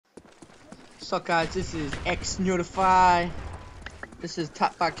What's up, guys? This is X Notify. This is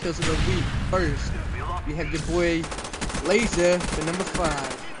top 5 kills of the week. First, we have your boy Laser for number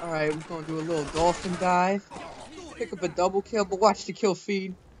 5. Alright, we're gonna do a little dolphin dive. Pick up a double kill, but watch the kill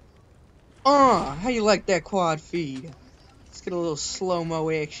feed. How you like that quad feed? Let's get a little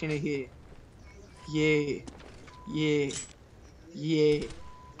slow-mo action in here. Yeah.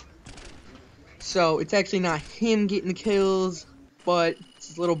 So, it's actually not him getting the kills, but it's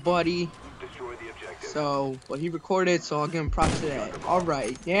his little buddy. So, well, he recorded, so I'll give him props to that.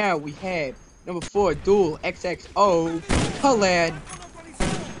 Alright, now we have number 4, Duel XXO, Collad.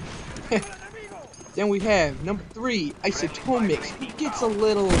 Then we have number 3, Isotomix. He gets a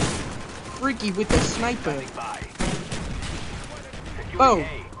little freaky with the sniper. Boom.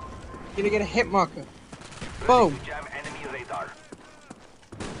 Gonna get a hit marker. Boom.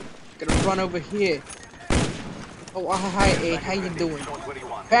 Gonna run over here. Oh, hi, A. How you doing?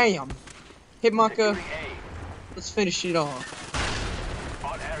 Bam. Hit marker. Let's finish it off.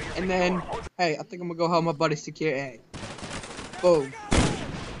 And then, hey, I think I'm gonna go help my buddy secure A. Boom.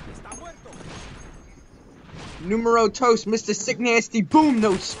 Numero toast, Mr. Sick Nasty. Boom,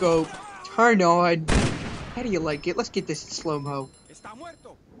 no scope. Turn on. How do you like it? Let's get this in slow-mo.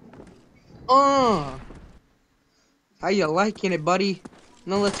 How you liking it, buddy?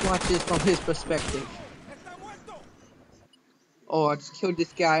 Now let's watch this from his perspective. Oh, I just killed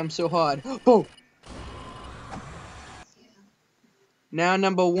this guy. I'm so hard. Boom. Now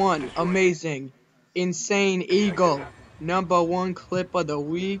number 1, amazing, Insane Eagle, number 1 clip of the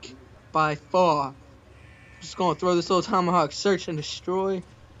week by far. Just gonna throw this little tomahawk, search and destroy.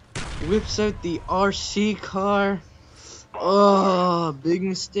 Whips out the RC car. Oh, big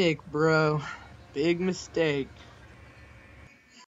mistake, bro. Big mistake.